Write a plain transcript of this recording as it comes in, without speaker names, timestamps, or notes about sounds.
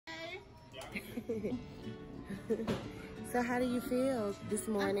So how do you feel this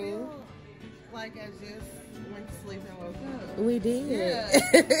morning? I feel like I just went to sleep and woke up. We did. Yeah.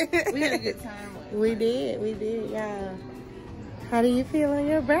 We had a good time. We did, yeah. How do you feel on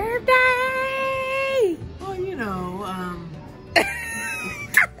your birthday? Well, you know, I'm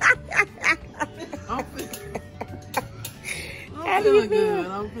feeling good.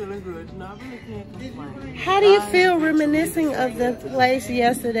 I'm feeling good. You know, I really can't complain. How do you feel reminiscing of the place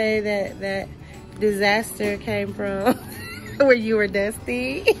yesterday that disaster came from, where you were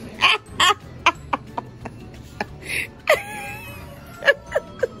Dusty?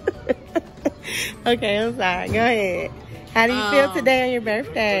 Okay, I'm sorry. Go ahead. How do you feel today on your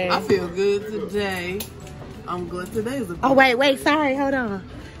birthday? I feel good today. I'm glad today is a Oh, wait. Sorry. Hold on.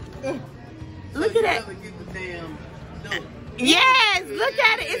 Look at that. Yes, look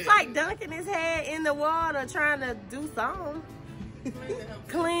at it. It's like dunking his head in the water trying to do something.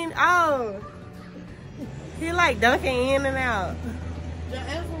 Clean. Oh. He like dunking in and out.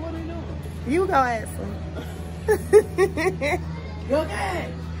 Ask him what he doing. You go ask him. Go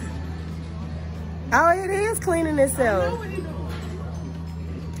ahead. Oh, it is cleaning I itself. know what he doing.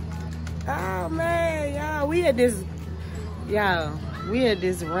 Oh man, y'all, we had this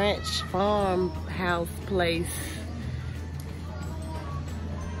ranch farmhouse place.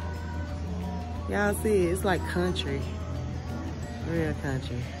 Y'all see it? It's like country, real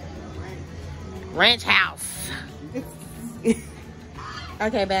country. Ranch house.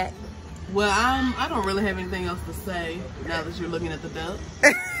 Okay, back. Well, I don't really have anything else to say now that you're looking at the duck.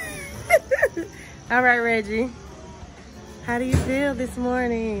 All right, Reggie. How do you feel this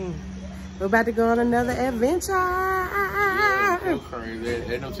morning? We're about to go on another adventure. That's crazy.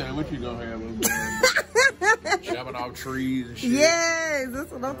 Ain't no telling what you gonna have. Jumping off trees and shit. Yes,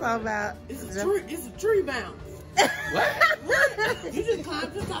 that's what I'm talking about. It's a tree bounce. What? You just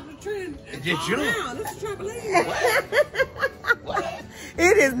climbed to the top of the tree and Just jump. down. It's a trampoline. What?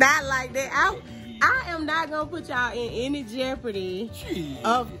 It is not like that. I am not gonna put y'all in any jeopardy Jeez.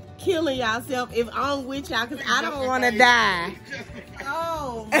 of killing yourself if I'm with y'all, because I don't want to die.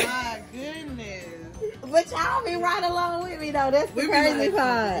 Oh my goodness. But y'all be right along with me though. That's the crazy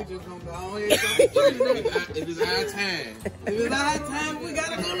part. We just gonna go on here. If it's our time. If it's our time, we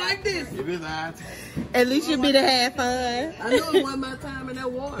gotta go like this. If it's our time. At least you be to have fun. I know it wasn't my time in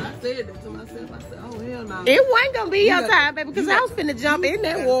that water. I said that to myself. I said, oh hell no. It wasn't gonna be your got- time, baby, because I was finna jump in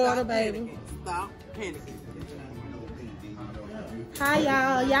that water, baby. Stop panicking. Hi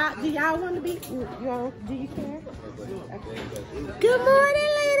y'all. Do y'all want to be? Do you care? Okay. Good morning,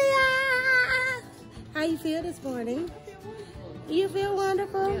 Lydia. How you feel this morning? You feel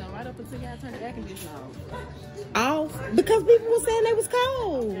wonderful? Yeah, right up until y'all turn the air conditioner off. Off because people were saying they was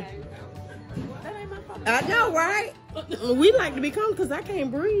cold. That ain't my fault. I know, right? We like to be cold because I can't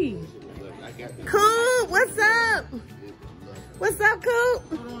breathe. Coop, what's up? What's up, Coop?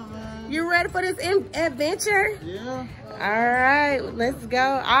 You ready for this adventure? Yeah. All right, let's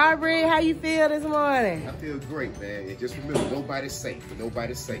go. Aubrey, how you feel this morning? I feel great, man. And just remember, nobody's safe.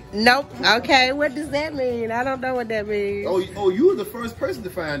 Nobody's safe. Nope. Okay, what does that mean? I don't know what that means. Oh, you were the first person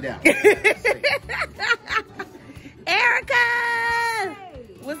to find out. Erica!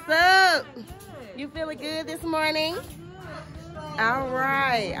 What's up? You feeling good this morning? All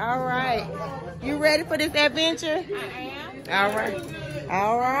right. You ready for this adventure? I am.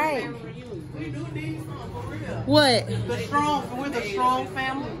 All right. What? We're the Strong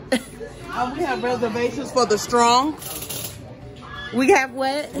family. We have reservations for the Strong. We have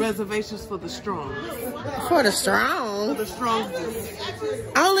what? Reservations for the Strong. For the strong? For the Strong.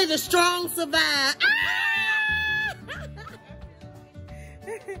 Only the strong survive. Ah!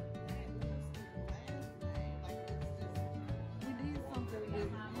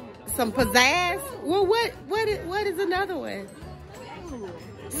 Some pizzazz? Well, what is another one?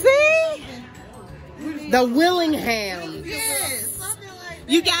 See? The Willingham. Yes. Something like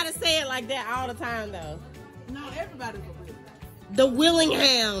that. You gotta say it like that all the time, though. No, everybody's a Willingham. The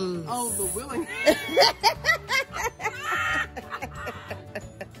Willingham. Oh, the Willingham.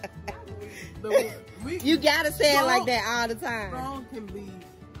 You gotta say it like that all the time. Strong can be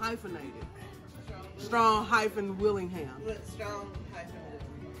hyphenated. Strong-Willingham. Strong-Willingham.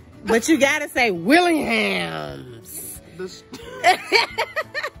 But you gotta say Willinghams. What's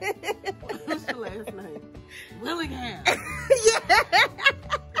your last name? Willingham.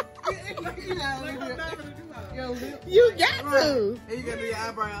 You got to. And you got to do your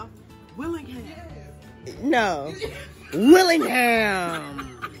eyebrow. Willingham. No.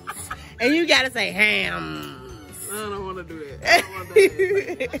 Willingham. And you gotta say hams. I don't want to do that. I don't want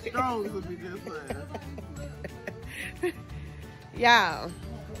that. Strong would be just fine. Y'all,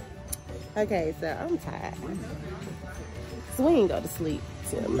 Okay, so I'm tired. So we didn't go to sleep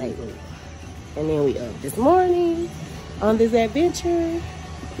till late. And then we up this morning on this adventure,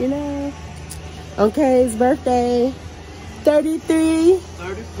 you know. On Kay's birthday. 33.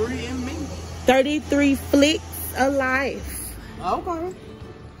 33 and me. 33 flicks of life. Okay.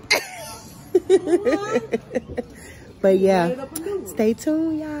 But yeah, stay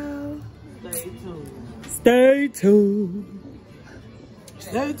tuned, y'all. Stay tuned. Stay tuned.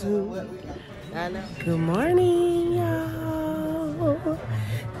 Stay tuned. I know. Good morning, y'all.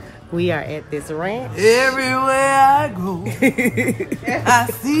 We are at this ranch. Everywhere I go, I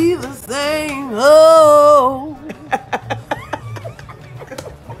see the same. Oh.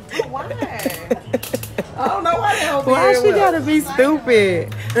 Why? I don't know why they don't be Why she here gotta be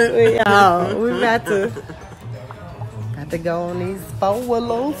stupid? Y'all, we about to go on these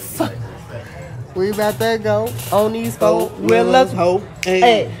four-wheelers. We about to go on these four-wheelers.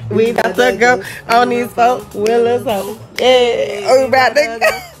 Hey, we about to go on these four-wheelers. Yeah, we about to go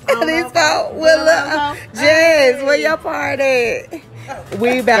on these four-wheelers. Jazz, where your party?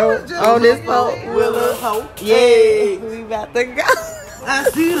 We about on this four-wheelers. Yeah, we about to go. I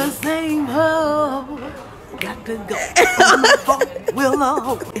see the same hoe. Got to go on the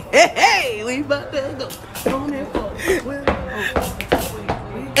four-wheeler. Hey, we about to go on that four-wheeler.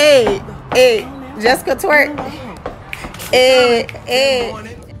 Hey, hey, Jessica twerk. Hey,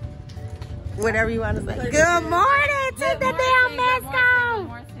 whatever you want to say. Good morning to the damn Mexico.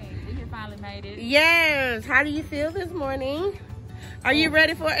 We finally made it. Yes. How do you feel this morning? Are you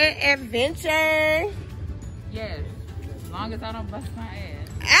ready for an adventure? Yes. As long as I don't bust my ass.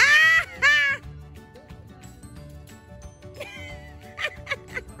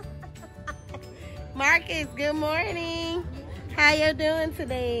 Marcus, good morning. How you doing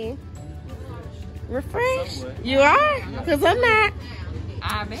today? Refreshed? You are? Because I'm not.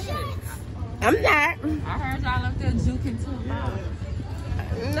 I bet. I'm not. I heard y'all up there juking too loud.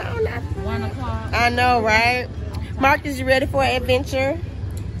 No, not 1 o'clock. I know, right? Marcus, you ready for an adventure?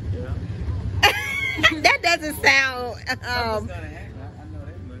 That doesn't sound.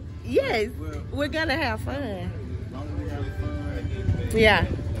 Yes, we're gonna have fun. Yeah,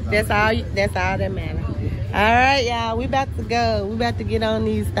 that's all that matters. All right, y'all, we about to go. We about to get on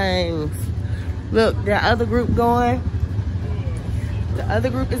these things. Look, the other group going. The other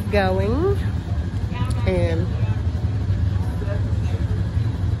group is going, and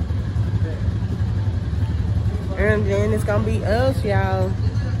then it's gonna be us, y'all.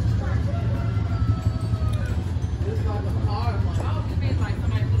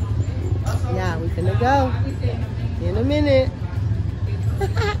 Yeah, we finna go in a minute.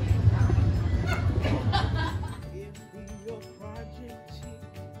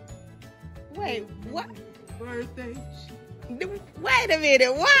 Wait, what? Birthday. Wait a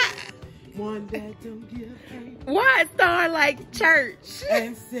minute, what? One that don't give a Why it start like church?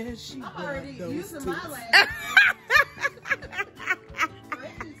 and said she grabbed those tits.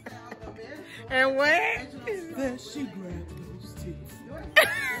 And what? Said she grabbed those tits.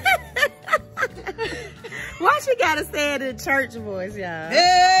 Why she gotta say it in church voice, y'all?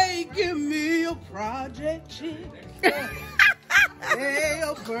 Hey, give me a project chick. Hey,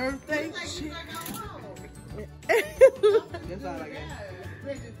 a birthday chick. That's all I got.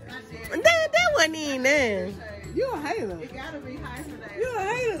 That wasn't even there. You a hater. It gotta be high for that. You a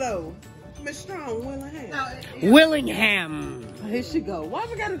hater though. Miss Strong-Willingham. Willingham. Here she go. Why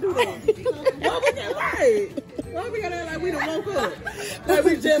we gotta do that? Why we gotta right? Why we gotta act like we done woke up? Like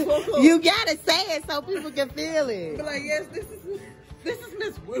we just woke up. You gotta say it so people can feel it. But like, yes, this is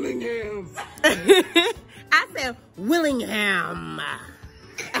Miss Willingham. I said Willingham.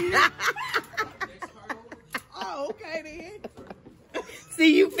 Oh, okay then.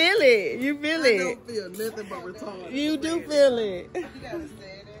 See, you feel it. You feel I it. don't feel nothing but retarded. You do feel it. You gotta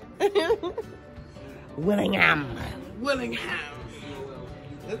say that. Willingham. Willingham.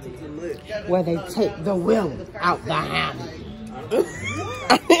 That's too much. Where they take the will out the ham.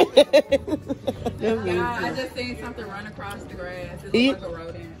 I just seen something run across the grass. It's like a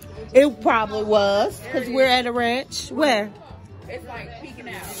rodent. It probably was, because we're at a ranch. Where? It's like peeking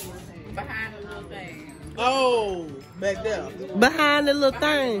out behind the little thing. Oh, back there. Behind the little Behind the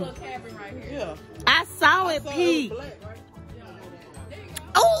thing. little cabin right here. Yeah. I saw it peek.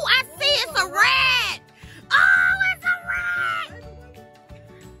 Oh, I see it's a rat. Oh, it's a rat.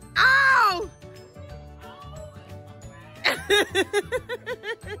 Oh.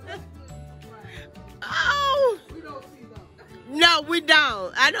 Oh. No, we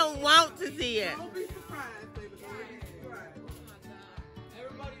don't. I don't want to see it. Don't be surprised, baby. Don't be surprised.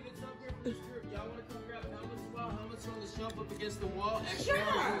 Everybody that's up here for the script, y'all want to come grab helmets? Well, helmets on the shelf up against the wall. Sure.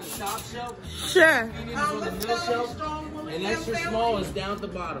 top shelf. Sure. You need it on the middle shelf. And extra small is down at the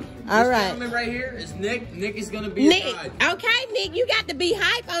bottom. All this right. gentleman right here is Nick. Nick is gonna be Nick, a guide. okay, Nick, you got to be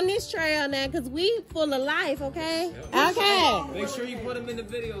hype on this trail now, cause we full of life, okay? Okay. Make sure you put him in the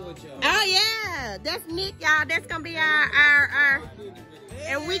video with y'all. Oh yeah, that's Nick, y'all. That's gonna be our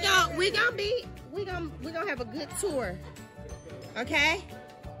and we gonna have a good tour, okay?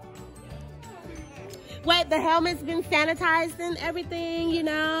 Wait, the helmet's been sanitized and everything, you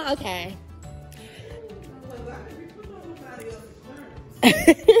know? Okay.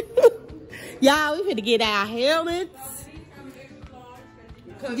 Y'all, we finna get our helmets.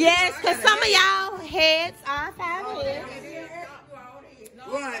 Yes, cause some of y'all heads are 5 heads.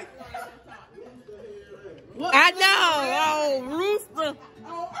 Right. I know. Oh, rooster.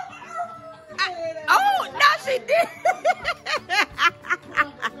 Oh, no, she did.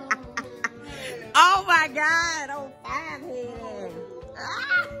 Oh my God. Oh, 5 heads.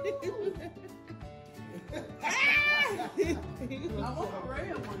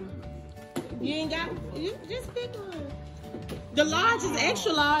 You ain't got, you just pick one. The large is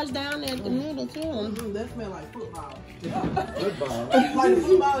extra large down there at the middle too. That smell like football. Football. Like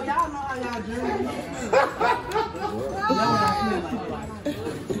football, y'all know how y'all drink.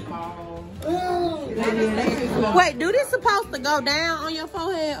 Wait, do this supposed to go down on your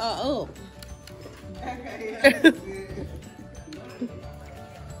forehead or up?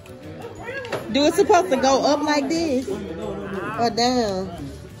 Do it supposed to go up like this or down?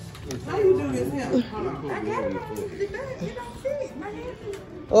 How you do this here?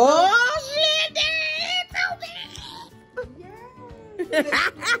 Oh shit, it's so big.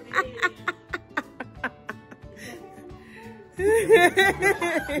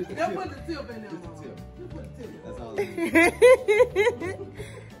 Don't put the tip in there.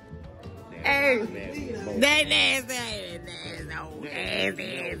 Hey, that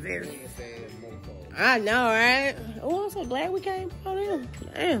I know, right? Oh, I'm so glad we came for them.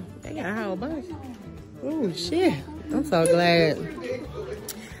 Damn, they got a whole bunch. Oh shit, I'm so glad.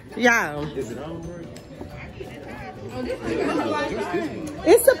 Y'all,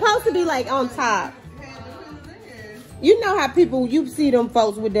 it's supposed to be like on top. You know how people, you see them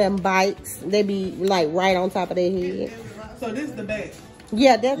folks with them bikes, they be like right on top of their head. So this is the back.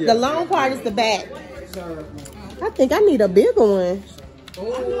 Yeah, the long part is the back. I think I need a bigger one.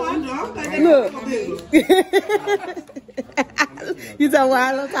 Oh, I know. Look. You know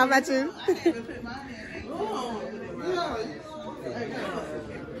why I'm talking about you?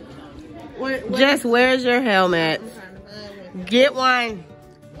 Jess, where's your helmet? Get one.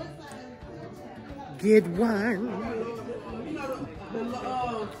 Get one.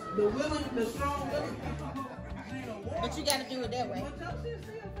 The strong-willing. But you gotta do it that way.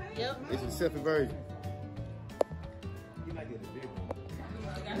 Yep. It's a separate version.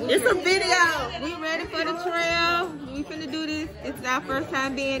 It's a video. We ready for the trail. We finna do this. It's our first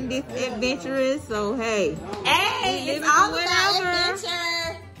time being this adventurous. So hey, it's all about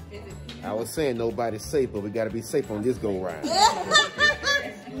adventure. I was saying nobody's safe, but we gotta be safe on this go round.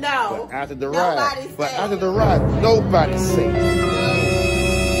 No. But after the Nobody's ride, nobody's safe.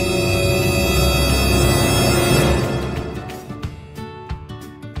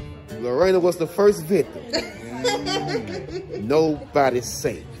 Lorena was the first victim. Nobody's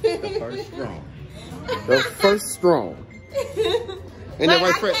safe. The first strong. The first strong. Ain't that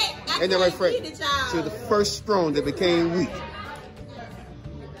right, Fred? Ain't that right, Fred? She was the first strong that became weak.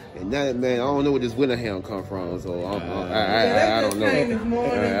 And now, man, I don't know where this Willingham come from, so I don't know. I don't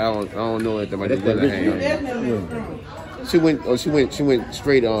know anything about this Willingham. She went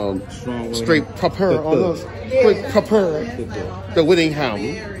straight straight proper on us. Straight proper the Willingham.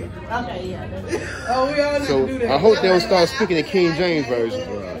 Okay, yeah. So I hope they don't start speaking the King James version.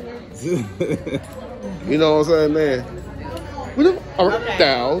 You know what I'm saying, man? With a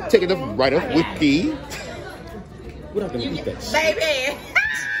down, taking up right up with thee. We're not gonna eat that. Baby.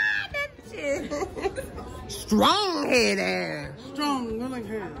 Strong-headed.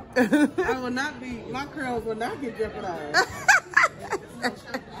 Strong-Willingham. I will not be, my curls will not get jeopardized.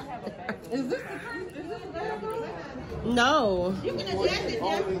 Is this a bathroom? No. You can adjust it,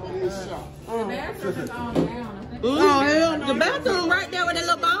 Jeff. The bathroom is all down. Oh, hell no. The bathroom right there with that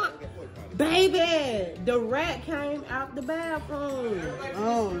little bump. Baby, the rat came out the bathroom.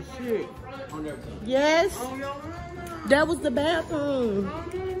 Oh, shit. Yes. That was the bathroom.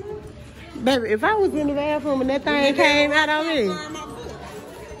 Baby, if I was in the bathroom and that thing came out on me.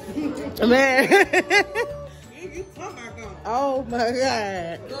 Man. Oh, my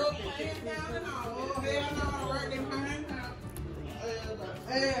God.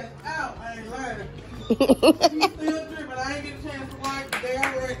 Ass out, I ain't lying. You still tripping, I ain't get a chance to wipe.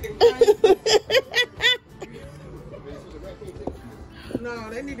 No,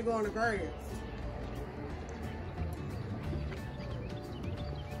 they need to go on the grass.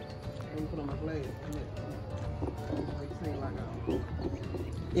 Let me put on my blade.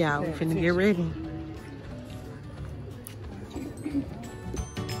 Yeah, we finna get ready.